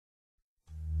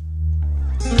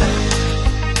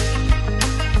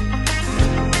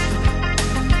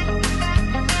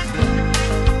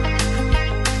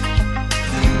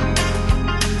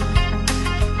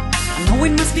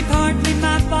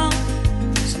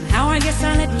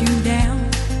you down.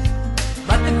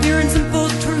 But the pure and simple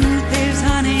truth is,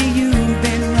 honey, you've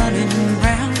been running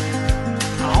around.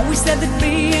 I always said that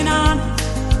being honest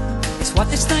is what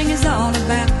this thing is all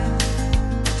about.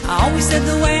 I always said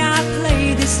the way I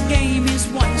play this game is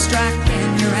one strike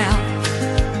and you're out.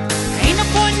 Ain't no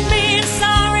point in being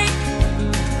sorry,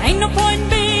 ain't no point in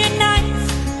being nice,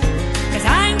 'cause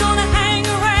I ain't gonna hang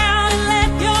around and let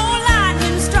your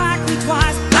lightning strike me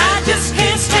twice. I just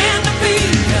can't stand to be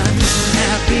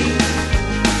unhappy.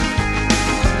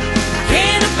 I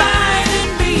can't abide in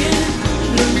being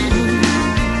blue.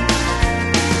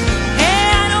 Hey,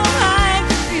 I don't like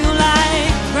to feel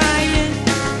like crying.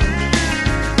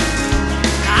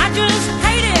 I just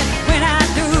hate it when I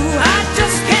do. I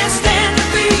just can't stand to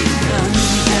be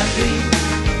unhappy.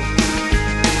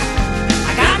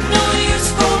 I got no use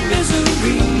for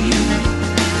misery.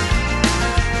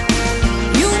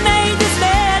 You made this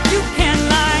bed, you can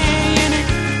lie in it,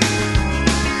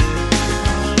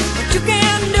 but you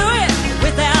can't do it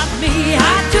without me.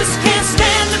 I just can't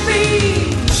stand to be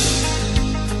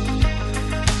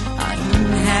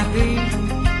unhappy.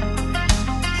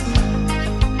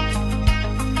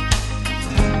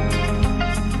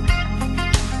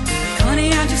 Honey,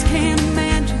 I just can't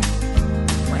imagine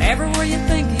whatever were you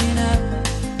thinking of,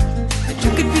 that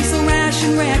you could be so rash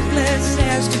and reckless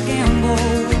as to gamble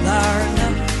with our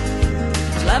love.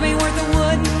 'Cause love ain't worth a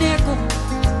wooden nickel